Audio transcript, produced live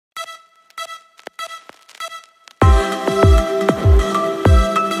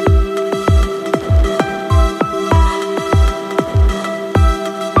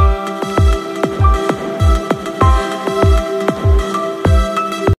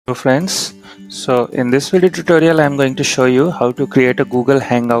Friends, so in this video tutorial I am going to show you how to create a Google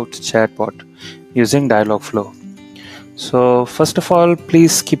Hangouts chatbot using Dialogflow. So first of all,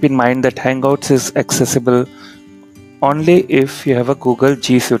 please keep in mind that Hangouts is accessible only if you have a Google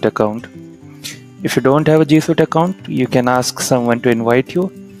Gsuite account. If you don't have a Gsuite account, you can ask someone to invite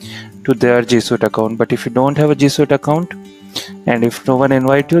you to their Gsuite account, but if you don't have a Gsuite account and if no one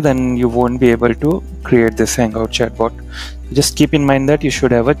invite you, then you won't be able to create this Hangout chatbot. Just keep in mind that you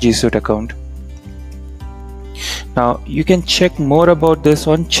should have a Gsuite account. Now you can check more about this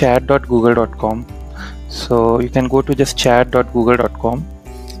on chat.google.com. So you can go to just chat.google.com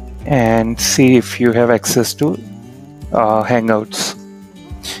and see if you have access to Hangouts.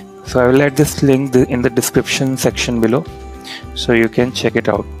 So I will add this link in the description section below so you can check it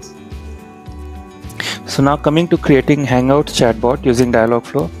out. So now coming to creating Hangouts chatbot using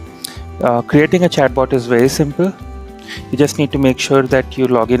Dialogflow. Creating a chatbot is very simple. You just need to make sure that you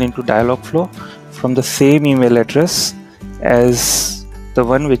log in into Dialogflow from the same email address as the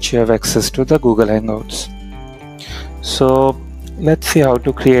one which you have access to the Google Hangouts. So let's see how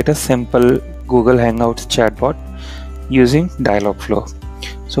to create a simple Google Hangouts chatbot using Dialogflow.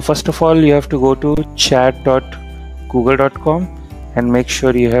 So first of all, you have to go to chat.google.com and make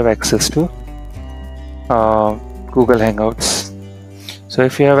sure you have access to Google Hangouts. So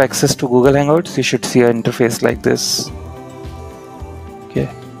if you have access to Google Hangouts, you should see an interface like this. Okay.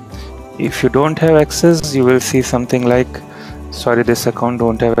 If you don't have access, you will see something like, sorry, this account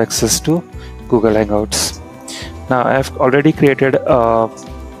don't have access to Google Hangouts. Now I have already created a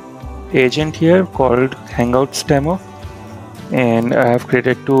agent here called Hangouts demo, and I have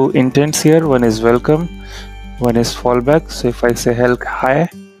created two intents here. One is welcome, one is fallback. So if I say hi,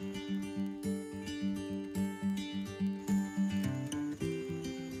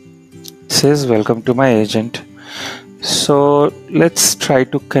 it says welcome to my agent. So let's try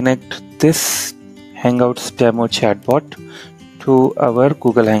to connect this Hangouts demo chatbot to our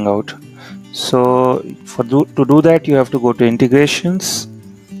Google Hangout. So to do that, you have to go to integrations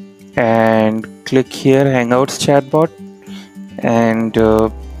and click here Hangouts chatbot, and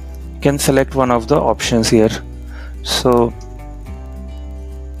you can select one of the options here. So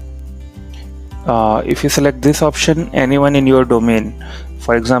if you select this option, anyone in your domain,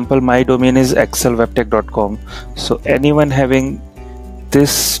 for example, my domain is excelwebtech.com, so anyone having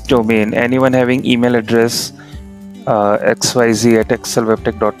this domain, anyone having email address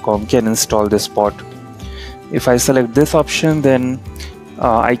xyz@excelwebtech.com can install this bot. If I select this option, then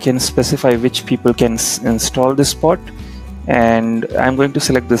I can specify which people can install this bot, and I'm going to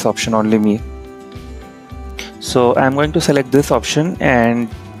select this option, only me. So I'm going to select this option and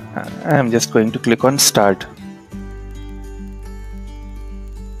I'm just going to click on start.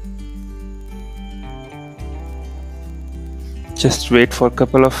 Just wait for a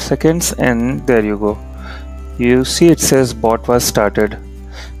couple of seconds and there you go. You see it says bot was started.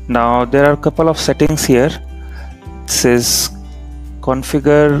 Now there are a couple of settings here. It says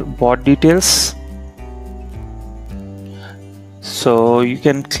configure bot details. So you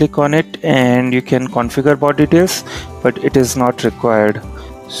can click on it and you can configure bot details, but it is not required.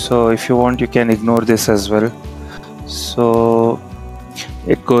 So if you want, you can ignore this as well. So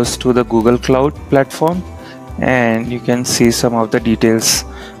it goes to the Google Cloud platform and you can see some of the details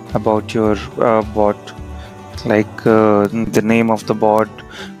about your bot, like the name of the bot,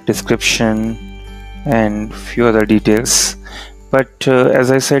 description, and few other details. But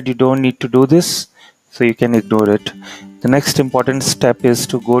as I said, you don't need to do this, so you can ignore it. The next important step is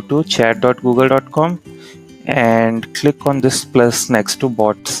to go to chat.google.com and click on this plus next to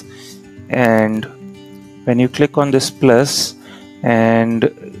bots. And when you click on this plus, and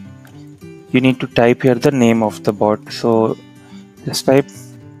you need to type here the name of the bot. So just type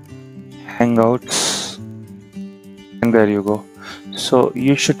Hangouts and there you go. So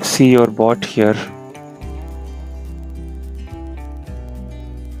you should see your bot here.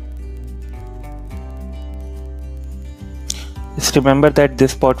 Just remember that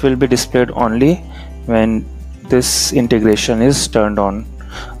this bot will be displayed only when this integration is turned on.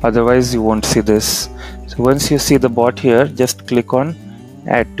 Otherwise you won't see this. So once you see the bot here, just click on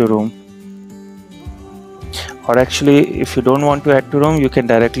add to room. Or actually, if you don't want to add to room, you can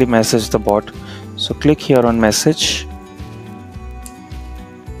directly message the bot. So click here on message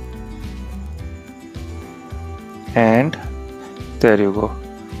and there you go.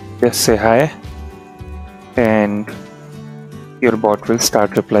 Just say hi and your bot will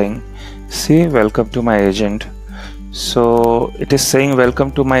start replying. See, welcome to my agent. So it is saying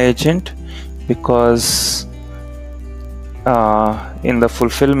welcome to my agent because in the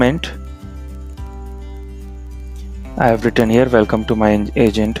fulfillment I have written here welcome to my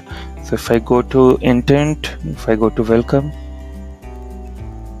agent. So if I go to intent, if I go to welcome,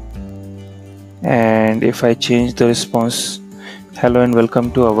 and if I change the response, hello and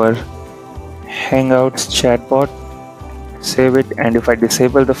welcome to our Hangouts chatbot, save it, and if I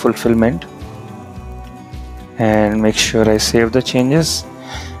disable the fulfillment and make sure I save the changes,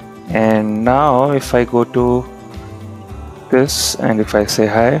 and now if I go to this and if I say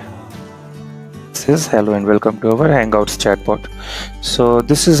hi, this is hello and welcome to our Hangouts chatbot. So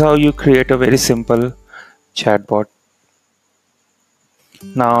this is how you create a very simple chatbot.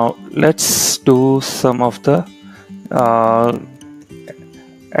 Now let's do some of the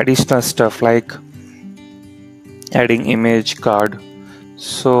additional stuff like adding image, card.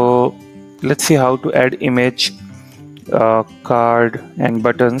 So let's see how to add image, card and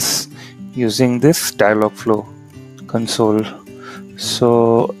buttons using this Dialogflow console.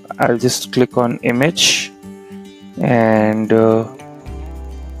 So I'll just click on image and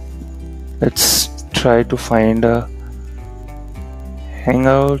let's try to find a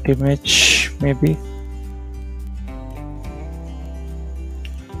Hangout image maybe.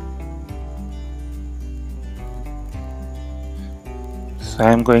 So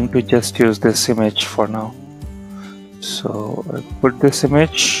I'm going to just use this image for now. So I put this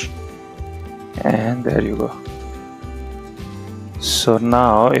image and there you go. So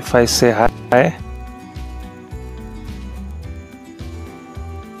now if I say hi,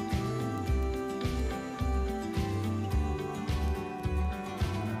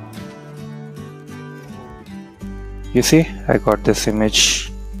 you see I got this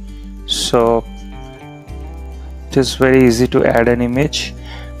image. So it is very easy to add an image.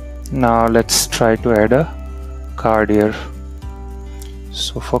 Now let's try to add a card here.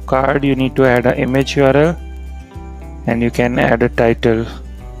 So for card you need to add an image URL and you can add a title.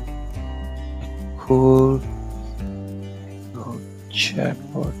 Cool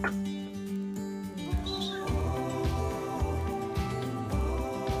chatbot.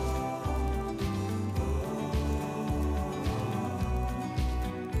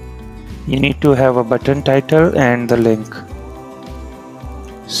 You need to have a button title and the link.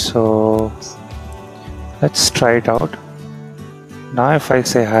 So let's try it out. Now if I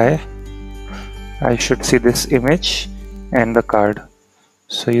say hi, I should see this image and the card.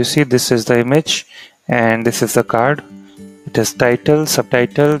 So you see this is the image and this is the card. It has title,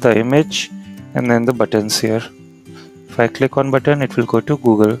 subtitle, the image and then the buttons here. If I click on button, it will go to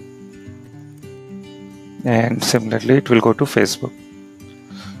Google and similarly it will go to Facebook.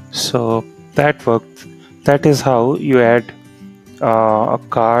 So that worked. That is how you add a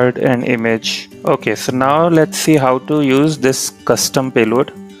card and image. Okay, so now let's see how to use this custom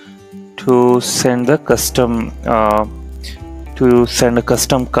payload to send the custom a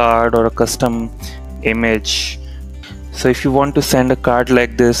custom card or a custom image. So if you want to send a card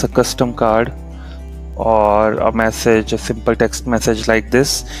like this, a custom card, or a message, a simple text message like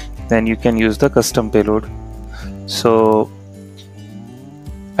this, then you can use the custom payload. So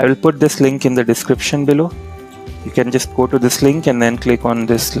I will put this link in the description below. You can just go to this link and then click on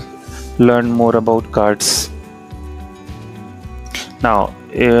this, learn more about cards. Now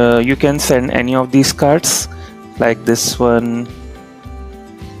you can send any of these cards like this one,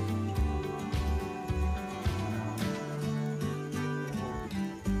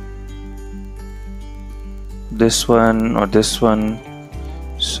 this one or this one.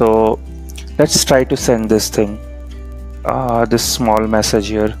 So let's try to send this thing, this small message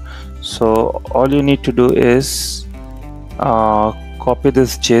here. So all you need to do is copy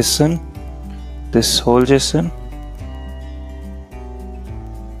this JSON, this whole JSON,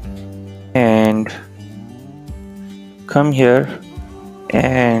 and come here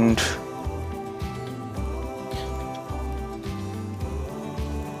and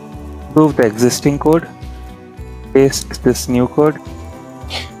remove the existing code, paste this new code,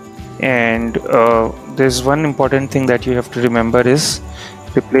 and there's one important thing that you have to remember is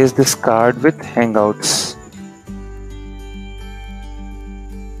replace this card with Hangouts.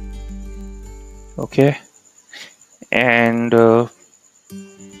 Okay, and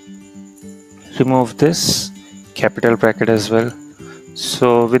remove this capital bracket as well.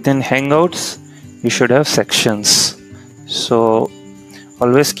 So within Hangouts you should have sections. So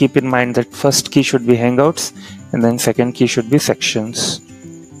always keep in mind that first key should be Hangouts and then second key should be sections.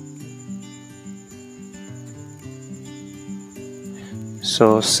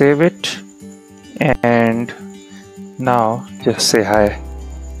 So save it and now just say hi.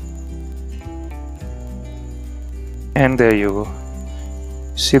 And there you go.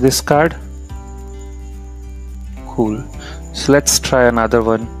 See this card? Cool. So let's try another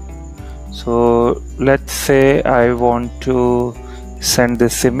one. So let's say I want to send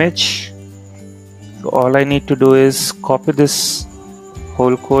this image. So all I need to do is copy this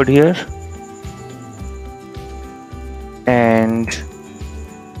whole code here and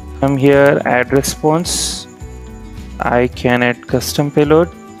come here, add response. I can add custom payload.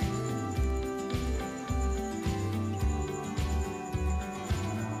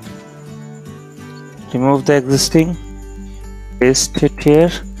 Remove the existing, paste it here,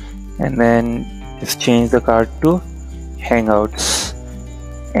 and then just change the card to Hangouts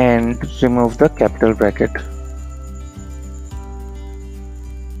and remove the capital bracket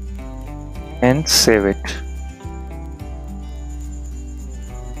and save it.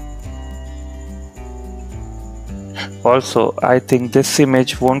 Also, I think this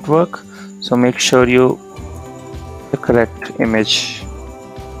image won't work, so make sure you the correct image.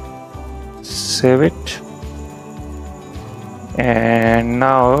 Save it. And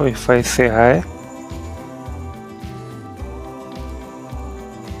now if I say hi,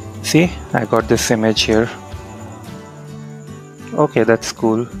 see, I got this image here. Okay, that's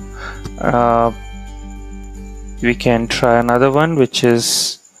cool. We can try another one, which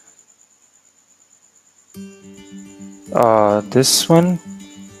is this one,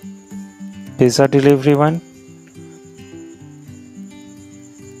 pizza delivery one.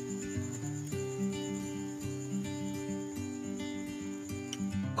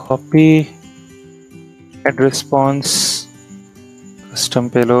 Copy, add response, custom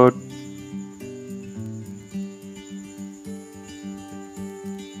payload.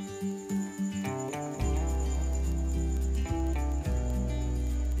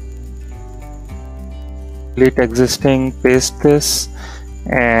 Delete existing, paste this,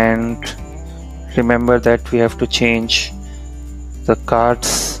 and remember that we have to change the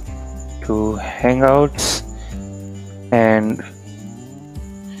cards to Hangouts and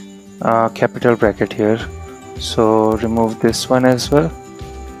capital bracket here. So remove this one as well,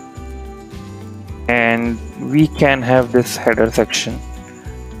 and we can have this header section.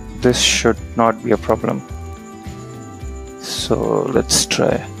 This should not be a problem. So let's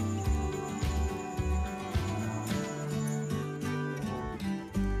try.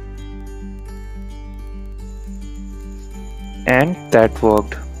 And that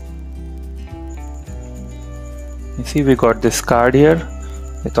worked. You see, we got this card here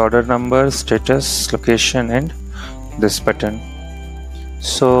with order number, status, location, and this button.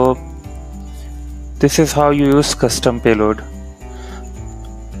 So this is how you use custom payload.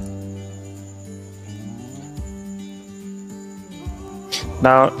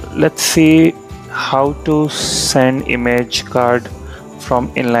 Now let's see how to send image card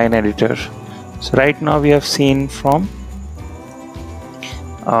from inline editor. So right now we have seen from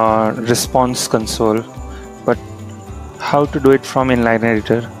response console, but how to do it from inline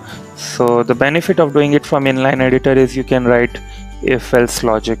editor? So the benefit of doing it from inline editor is you can write if else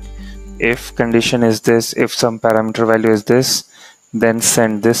logic. If condition is this, if some parameter value is this, then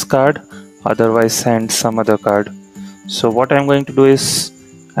send this card, otherwise send some other card. So what I'm going to do is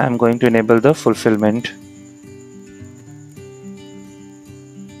I'm going to enable the fulfillment.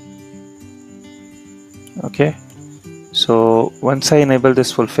 Okay, so once I enable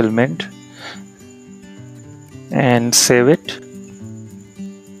this fulfillment and save it,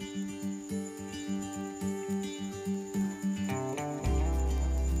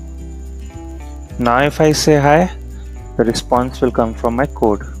 now if I say hi, the response will come from my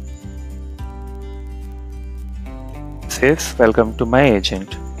code. It says welcome to my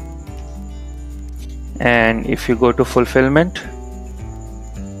agent. And if you go to fulfillment,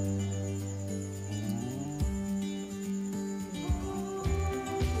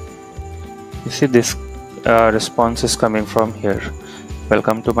 you see this response is coming from here,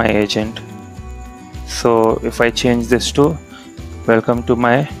 welcome to my agent. So if I change this to welcome to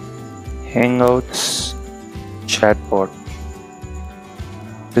my Hangouts Chatbot,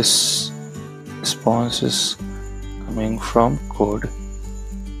 this response is coming from code.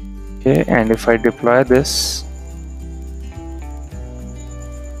 Okay, and if I deploy this,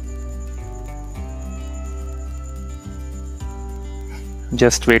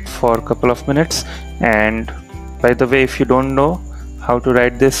 just wait for a couple of minutes. And by the way, if you don't know how to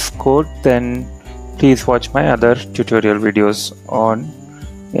write this code, then please watch my other tutorial videos on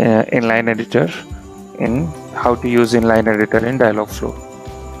inline editor, in how to use inline editor in Dialogflow.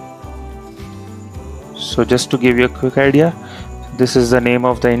 So just to give you a quick idea, this is the name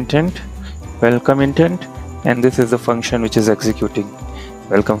of the intent, welcome intent, and this is the function which is executing,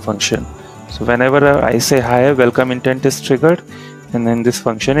 welcome function. So whenever I say hi, welcome intent is triggered, and then this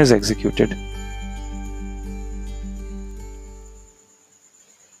function is executed.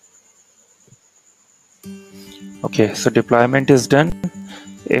 Okay, so deployment is done.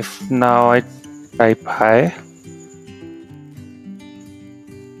 If now I type hi,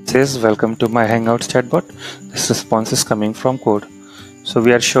 it says welcome to my Hangouts chatbot. This response is coming from code. So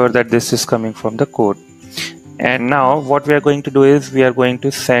we are sure that this is coming from the code. And now what we are going to do is we are going to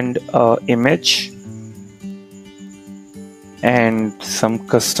send an image and some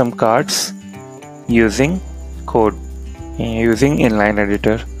custom cards using code, using inline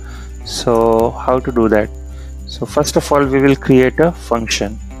editor. So how to do that? So first of all, we will create a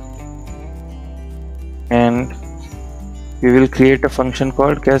function, and we will create a function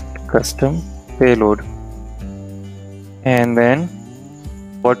called get custom payload. And then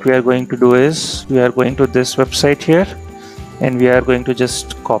what we are going to do is we are going to this website here, and we are going to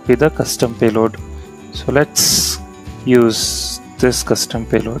just copy the custom payload. So let's use this custom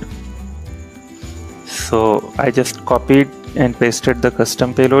payload. So I just copied and pasted the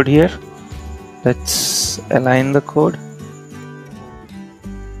custom payload here. Let's align the code.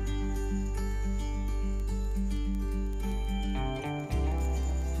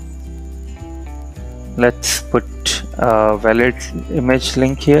 Let's put a valid image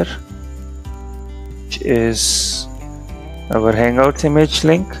link here, which is our Hangouts image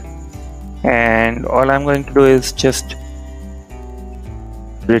link. And all I'm going to do is just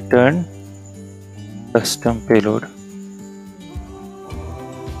return custom payload.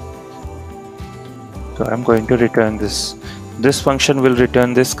 So I'm going to return this. This function will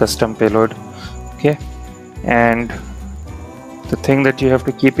return this custom payload. Okay, and the thing that you have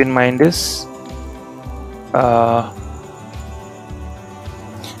to keep in mind is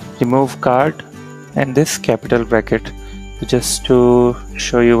remove card and this capital bracket. Just to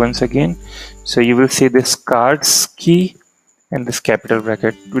show you once again, so you will see this cards key and this capital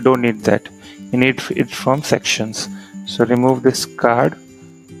bracket. We don't need that. We need it from sections. So remove this card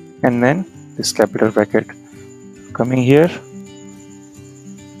and then this capital bracket. Coming here,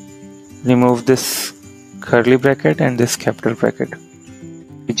 remove this curly bracket and this capital bracket.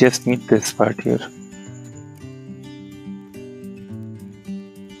 We just need this part here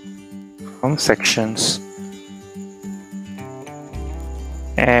from sections.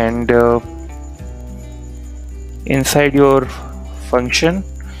 And inside your function,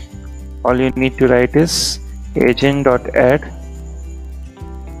 all you need to write is agent.add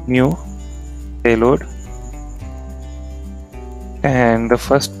new payload, and the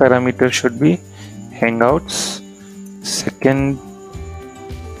first parameter should be Hangouts.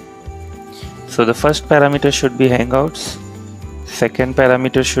 So the first parameter should be Hangouts. Second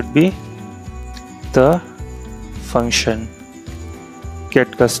parameter should be the function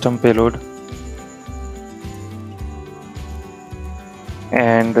get custom payload,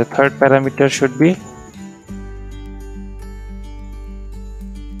 and the third parameter should be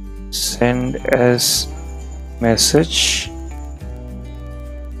send as message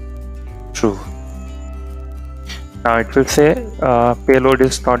true. Now it will say payload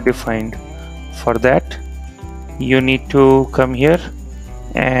is not defined. For that you need to come here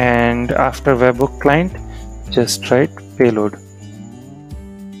and after webhook client just write payload.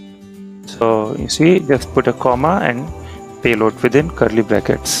 So you see, just put a comma and payload within curly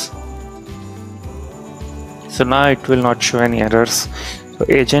brackets. So now it will not show any errors. So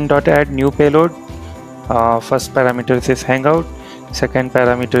agent.add new payload. First parameter is Hangout. Second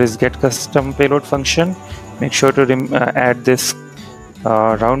parameter is get custom payload function. Make sure to add this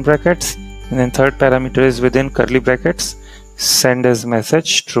round brackets. And then third parameter is within curly brackets send as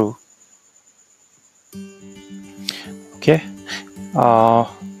message true. Okay.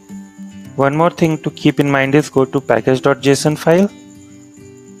 One more thing to keep in mind is go to package.json file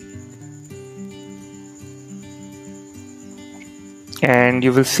and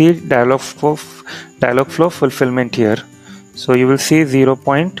you will see Dialogflow fulfillment here. So you will see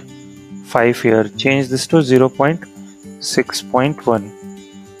 0.5 here. Change this to 0.6.1.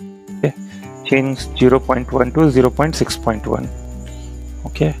 Okay, change 0.1 to 0.6.1.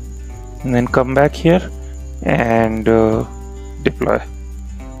 Okay, and then come back here and deploy.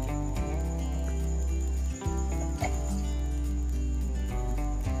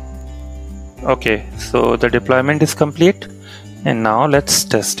 Okay, so the deployment is complete, and now let's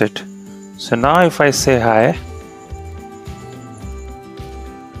test it. So now if I say hi,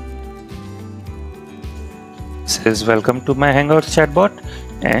 it says welcome to my Hangouts chatbot,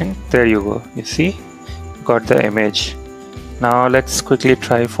 and there you go. You see, got the image. Now let's quickly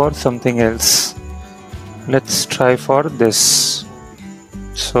try for something else. Let's try for this.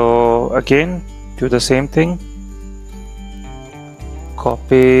 So again, do the same thing.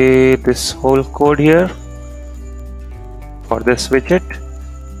 Copy this whole code here for this widget.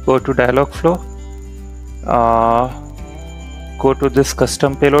 Go to Dialogflow Go to this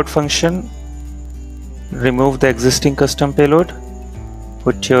custom payload function, remove the existing custom payload,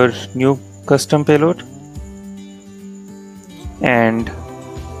 put your new custom payload, and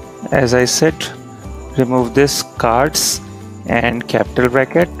as I said, remove this cards and capital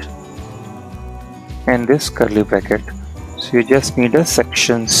bracket and this curly bracket. So you just need a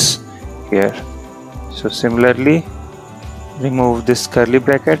sections here. So similarly, remove this curly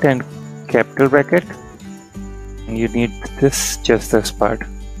bracket and capital bracket, and you need just this part.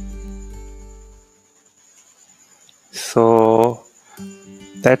 So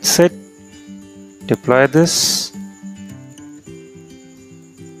that's it. Deploy this.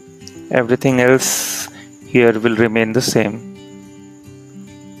 Everything else here will remain the same.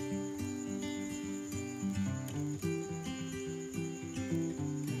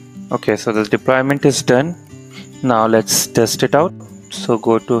 Okay, so the deployment is done. Now let's test it out. So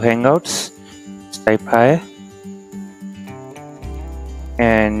go to Hangouts, type hi,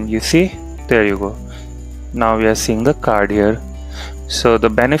 and you see, there you go. Now we are seeing the card here. So the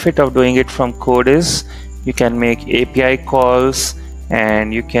benefit of doing it from code is you can make API calls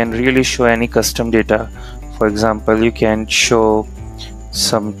and you can really show any custom data. For example, you can show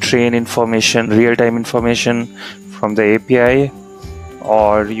some train information, real-time information from the API,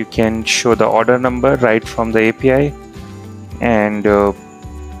 or you can show the order number right from the API, and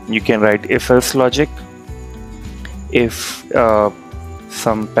you can write if-else logic. If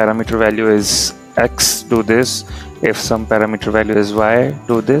some parameter value is X, do this. If some parameter value is Y,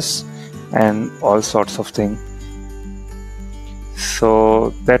 do this, and all sorts of things.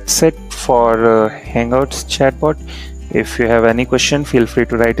 So that's it for Hangouts Chatbot. If you have any question, feel free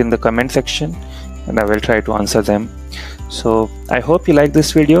to write in the comment section and I will try to answer them. So I hope you like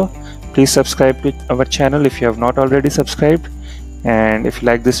this video. Please subscribe to our channel if you have not already subscribed, and if you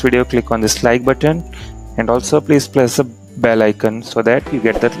like this video, click on this like button, and also please press the bell icon so that you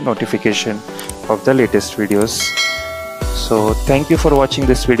get the notification of the latest videos. So thank you for watching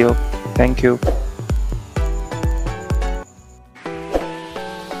this video. Thank you.